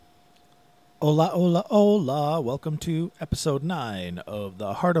Hola, hola, hola. Welcome to episode 9 of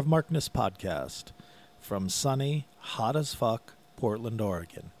the Heart of Markness podcast from sunny, hot as fuck, Portland,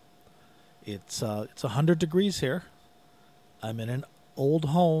 Oregon. It's 100 degrees here. I'm in an old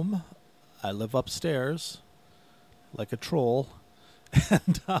home. I live upstairs like a troll.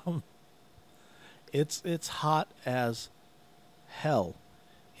 And it's hot as hell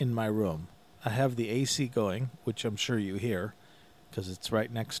in my room. I have the AC going, which I'm sure you hear, because it's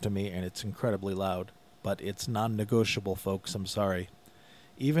right next to me and it's incredibly loud. But it's non-negotiable, folks. I'm sorry.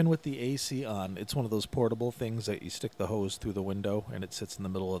 Even with the AC on, it's one of those portable things that you stick the hose through the window and it sits in the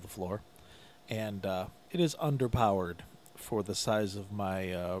middle of the floor. And it is underpowered for the size of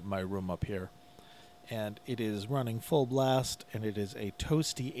my room up here. And it is running full blast, and it is a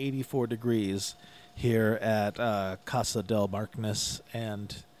toasty 84 degrees here at Casa del Markness.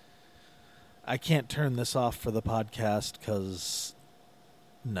 And I can't turn this off for the podcast because...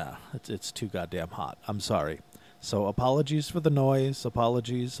 nah, it's too goddamn hot. I'm sorry. So apologies for the noise.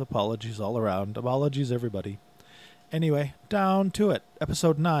 Apologies all around. Apologies, everybody. Anyway, down to it.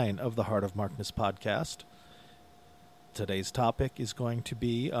 Episode 9 of the Heart of Markness podcast. Today's topic is going to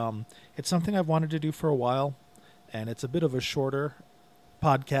be, it's something I've wanted to do for a while, and it's a bit of a shorter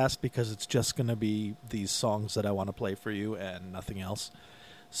podcast because it's just going to be these songs that I want to play for you and nothing else.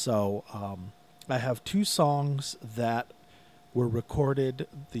 So I have 2 songs that were recorded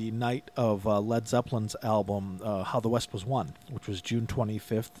the night of Led Zeppelin's album, How the West Was Won, which was June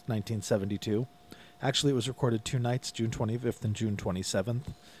 25th, 1972. Actually, it was recorded 2 nights, June 25th and June 27th,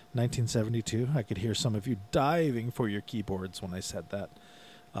 1972. I could hear some of you diving for your keyboards when I said that.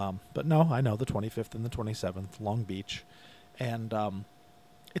 But no, I know, the 25th and the 27th, Long Beach. And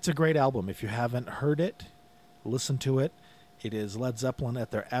it's a great album. If you haven't heard it, listen to it. It is Led Zeppelin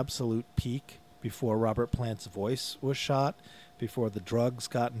at their absolute peak, before Robert Plant's voice was shot, before the drugs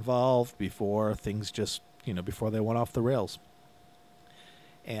got involved, before things just, before they went off the rails.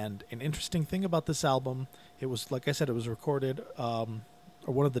 And an interesting thing about this album, it was, like I said, it was recorded, or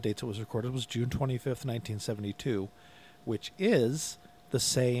one of the dates it was recorded was June 25th, 1972, which is the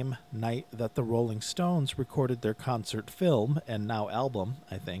same night that the Rolling Stones recorded their concert film, and now album,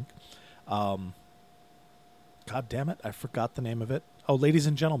 I think. God damn it, I forgot the name of it. Oh, Ladies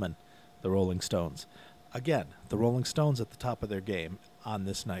and Gentlemen, the Rolling Stones. Again, the Rolling Stones at the top of their game on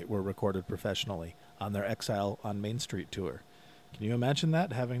this night were recorded professionally on their Exile on Main Street tour. Can you imagine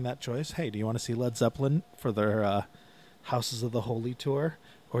that, having that choice? Hey, do you want to see Led Zeppelin for their Houses of the Holy tour?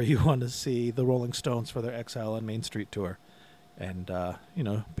 Or you want to see the Rolling Stones for their Exile on Main Street tour? And,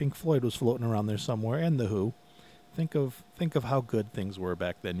 Pink Floyd was floating around there somewhere, and The Who. Think of how good things were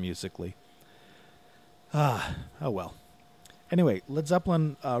back then musically. Oh well. Anyway, Led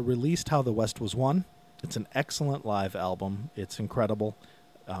Zeppelin released How the West Was Won. It's an excellent live album. It's incredible.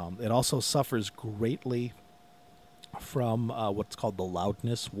 It also suffers greatly from what's called the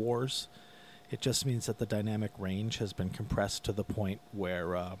loudness wars. It just means that the dynamic range has been compressed to the point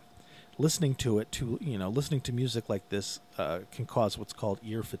where listening to music like this can cause what's called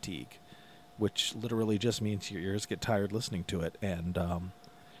ear fatigue, which literally just means your ears get tired listening to it. And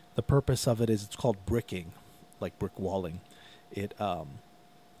the purpose of it is it's called bricking, like brick walling. It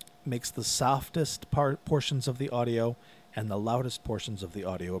makes the softest portions of the audio and the loudest portions of the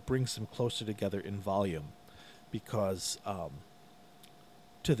audio. It brings them closer together in volume because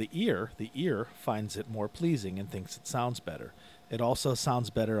to the ear finds it more pleasing and thinks it sounds better. It also sounds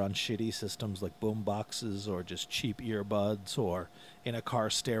better on shitty systems like boom boxes or just cheap earbuds or in a car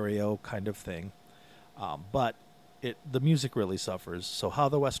stereo kind of thing. But the music really suffers. So How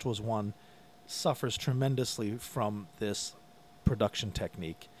the West Was Won suffers tremendously from this production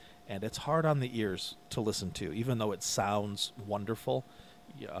technique, and it's hard on the ears to listen to, even though it sounds wonderful.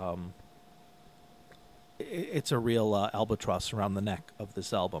 It's a real albatross around the neck of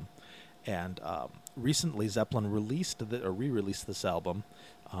this album. And recently Zeppelin re-released this album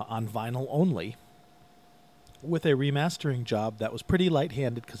on vinyl only with a remastering job that was pretty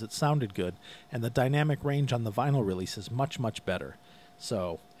light-handed because it sounded good, and the dynamic range on the vinyl release is much, much better.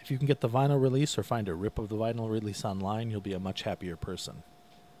 So if you can get the vinyl release or find a rip of the vinyl release online, you'll be a much happier person.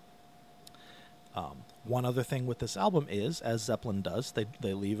 One other thing with this album is, as Zeppelin does,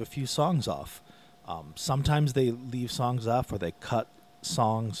 they leave a few songs off. Sometimes they leave songs off or they cut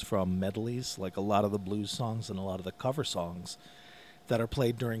songs from medleys, like a lot of the blues songs and a lot of the cover songs that are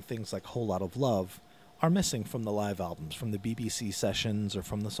played during things like Whole Lot of Love are missing from the live albums, from the BBC sessions or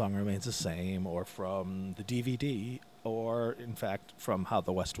from The Song Remains the Same or from the DVD or, in fact, from How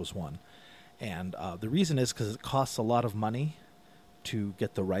the West Was Won. And the reason is because it costs a lot of money to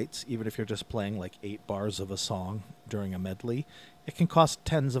get the rights, even if you're just playing like 8 bars of a song during a medley. it can cost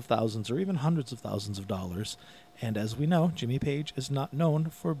tens of thousands or even hundreds of thousands of dollars. And as we know, Jimmy Page is not known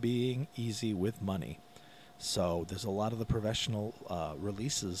for being easy with money. So there's a lot of the professional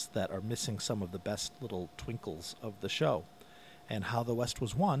releases that are missing some of the best little twinkles of the show. And How the West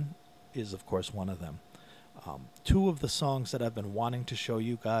Was Won is, of course, one of them. Two of the songs that I've been wanting to show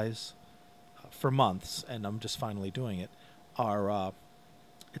you guys for months, and I'm just finally doing it, are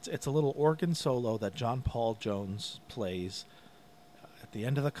it's a little organ solo that John Paul Jones plays at the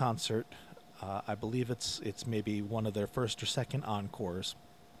end of the concert. I believe it's maybe one of their first or second encores.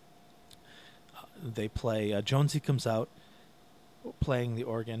 They play, Jonesy comes out playing the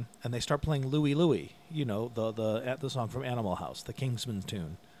organ, and they start playing Louie, Louie, you know, the song from Animal House, the Kingsmen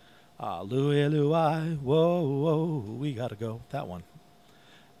tune. Louie, Louie, whoa, whoa, we gotta go, that one.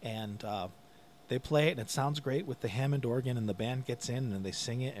 And they play it, and it sounds great with the Hammond organ, and the band gets in, and they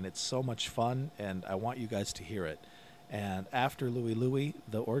sing it, and it's so much fun, and I want you guys to hear it. And after Louie, Louie,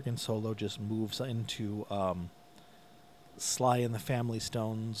 the organ solo just moves into Sly and the Family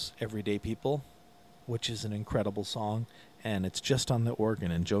Stone's Everyday People, which is an incredible song, and it's just on the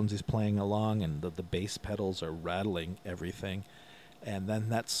organ, and Jonesy's playing along, and the bass pedals are rattling everything. And then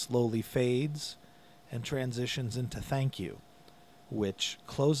that slowly fades and transitions into Thank You, which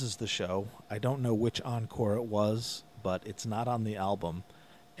closes the show. I don't know which encore it was, but it's not on the album.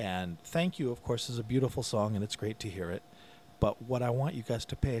 And Thank You, of course, is a beautiful song, and it's great to hear it. But what I want you guys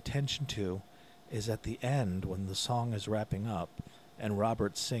to pay attention to is at the end, when the song is wrapping up, and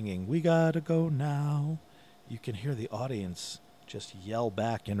Robert's singing, "We gotta go now," you can hear the audience just yell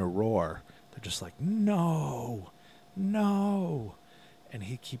back in a roar. They're just like, "No, no." And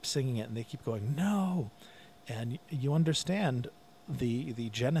he keeps singing it, and they keep going, "No." And you understand the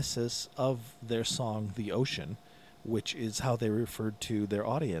genesis of their song, "The Ocean," which is how they referred to their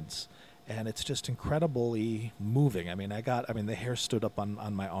audience. And it's just incredibly moving. I mean, the hair stood up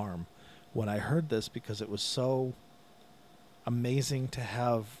on my arm when I heard this, because it was so amazing to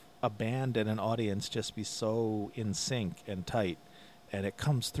have a band and an audience just be so in sync and tight. And it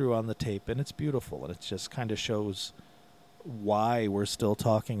comes through on the tape, and it's beautiful. And it just kind of shows why we're still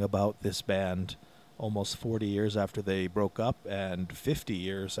talking about this band almost 40 years after they broke up and 50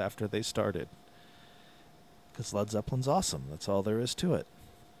 years after they started. Because Led Zeppelin's awesome. That's all there is to it.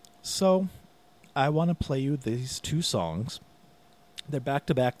 So I want to play you these two songs. They're back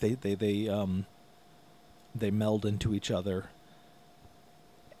to back. They meld into each other.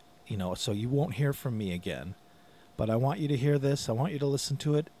 You know, so you won't hear from me again. But I want you to hear this. I want you to listen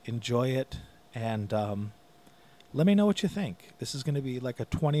to it, enjoy it, and let me know what you think. This is going to be like a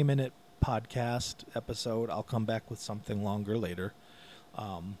 20-minute podcast episode. I'll come back with something longer later.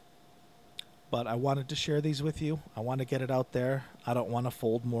 But I wanted to share these with you. I want to get it out there. I don't want to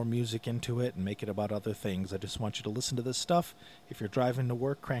fold more music into it and make it about other things. I just want you to listen to this stuff. If you're driving to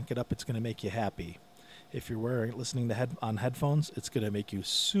work, crank it up. It's going to make you happy. If you're listening to on headphones, it's going to make you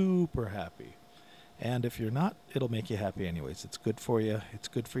super happy. And if you're not, it'll make you happy anyways. It's good for you. It's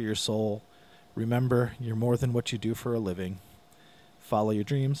good for your soul. Remember, you're more than what you do for a living. Follow your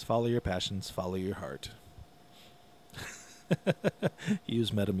dreams, follow your passions, follow your heart.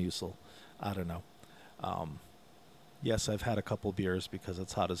 Use Metamucil. I don't know. Yes, I've had a couple beers because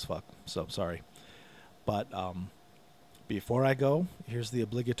it's hot as fuck, so sorry. But before I go, here's the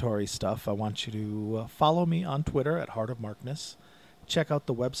obligatory stuff. I want you to follow me on Twitter at Heart of Markness. Check out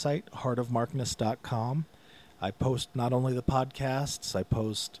the website, heartofmarkness.com. I post not only the podcasts, I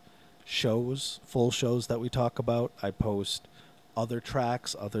post shows, full shows that we talk about. I post other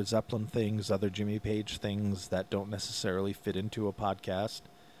tracks, other Zeppelin things, other Jimmy Page things that don't necessarily fit into a podcast.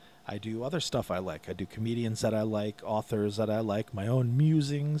 I do other stuff I like. I do comedians that I like, authors that I like, my own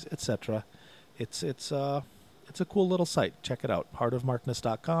musings, etc. It's a cool little site. Check it out.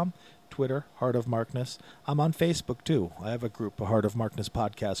 heartofmarkness.com, Twitter, Heart of Markness. I'm on Facebook too. I have a group, a Heart of Markness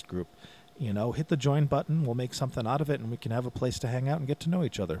podcast group. You know, hit the join button. We'll make something out of it, and we can have a place to hang out and get to know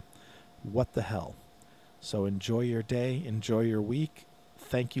each other. What the hell? So enjoy your day. Enjoy your week.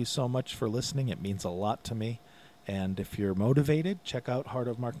 Thank you so much for listening. It means a lot to me. And if you're motivated, check out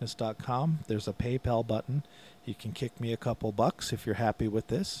heartofmarkness.com. There's a PayPal button. You can kick me a couple bucks if you're happy with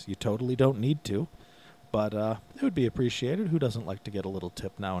this. You totally don't need to, but it would be appreciated. Who doesn't like to get a little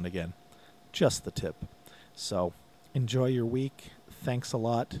tip now and again? Just the tip. So enjoy your week. Thanks a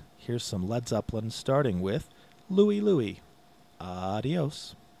lot. Here's some Led Zeppelin, starting with Louie, Louie.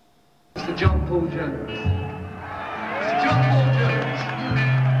 Adios. Mr. John Paul Jones. Mr. John Paul Jones.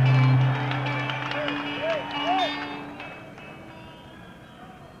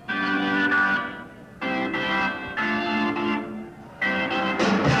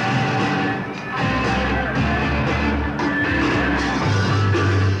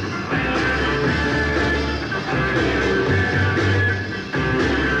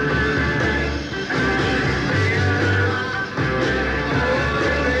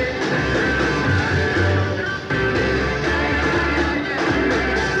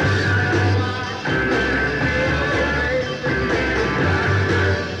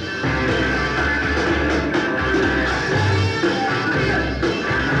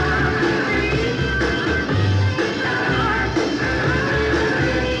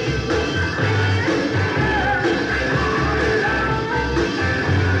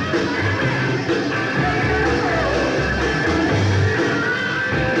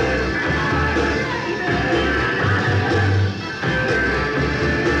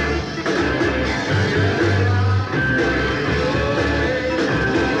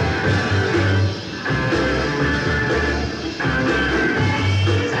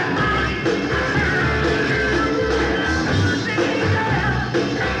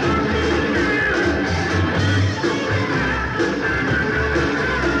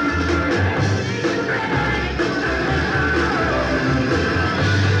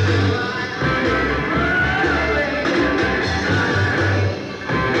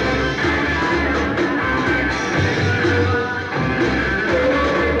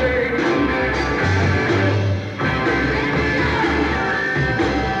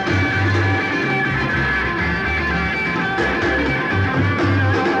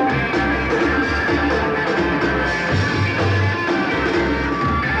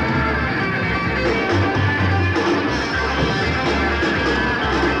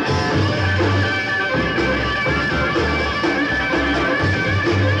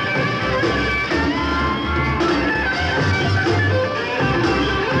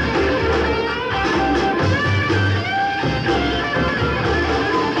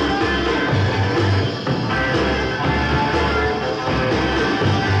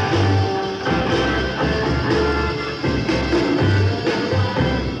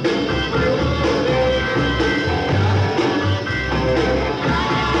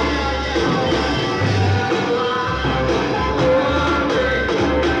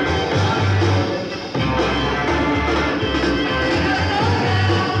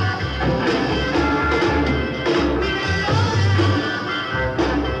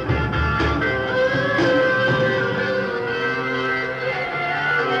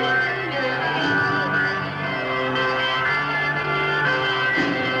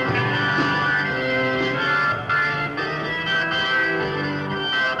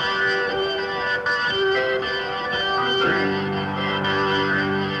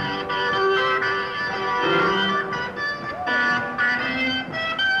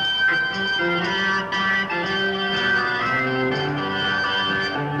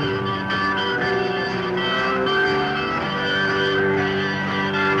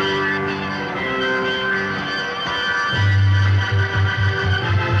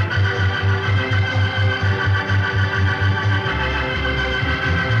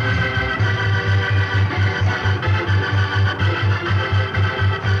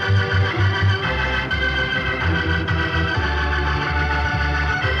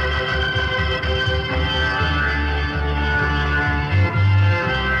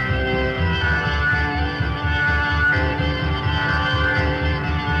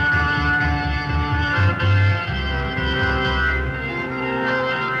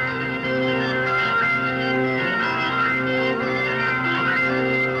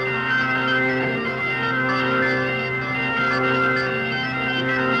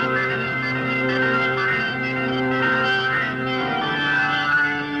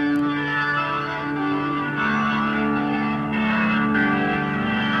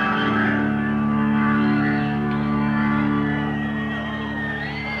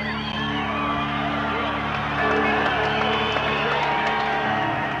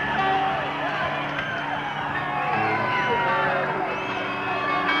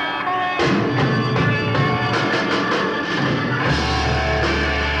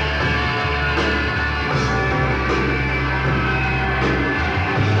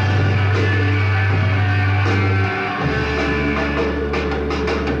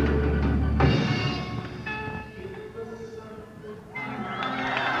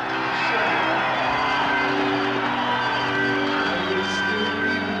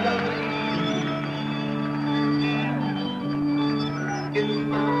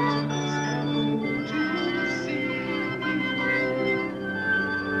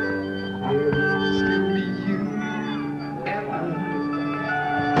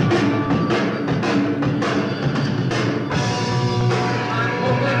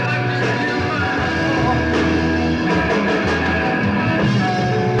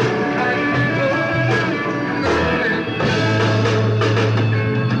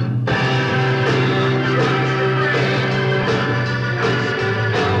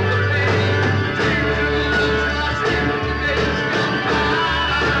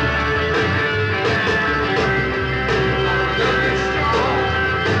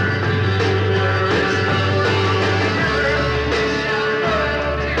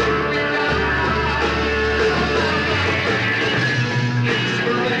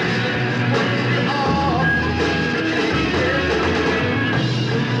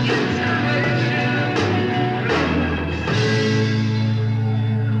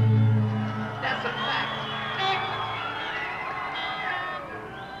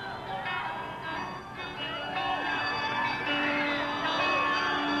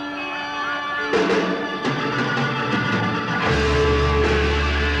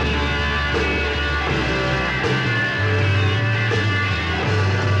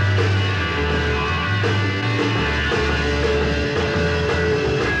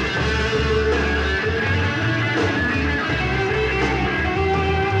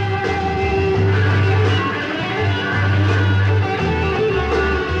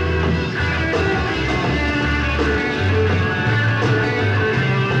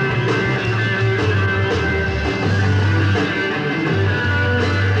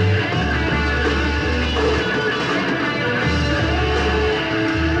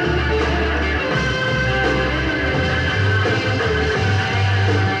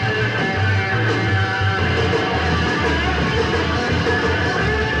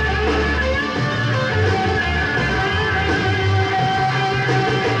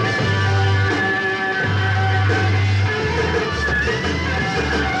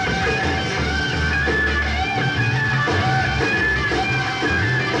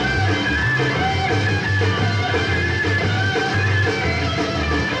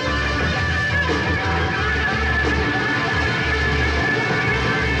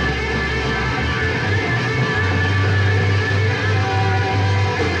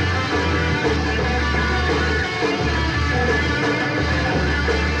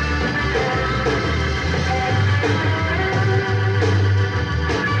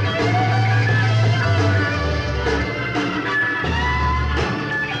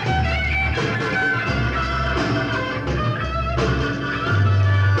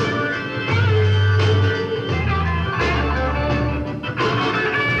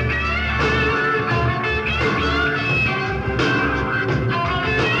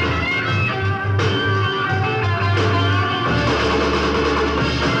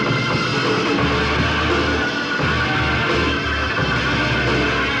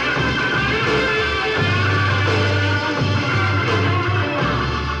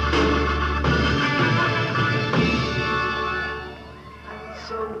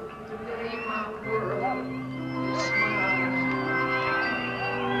 Today my world is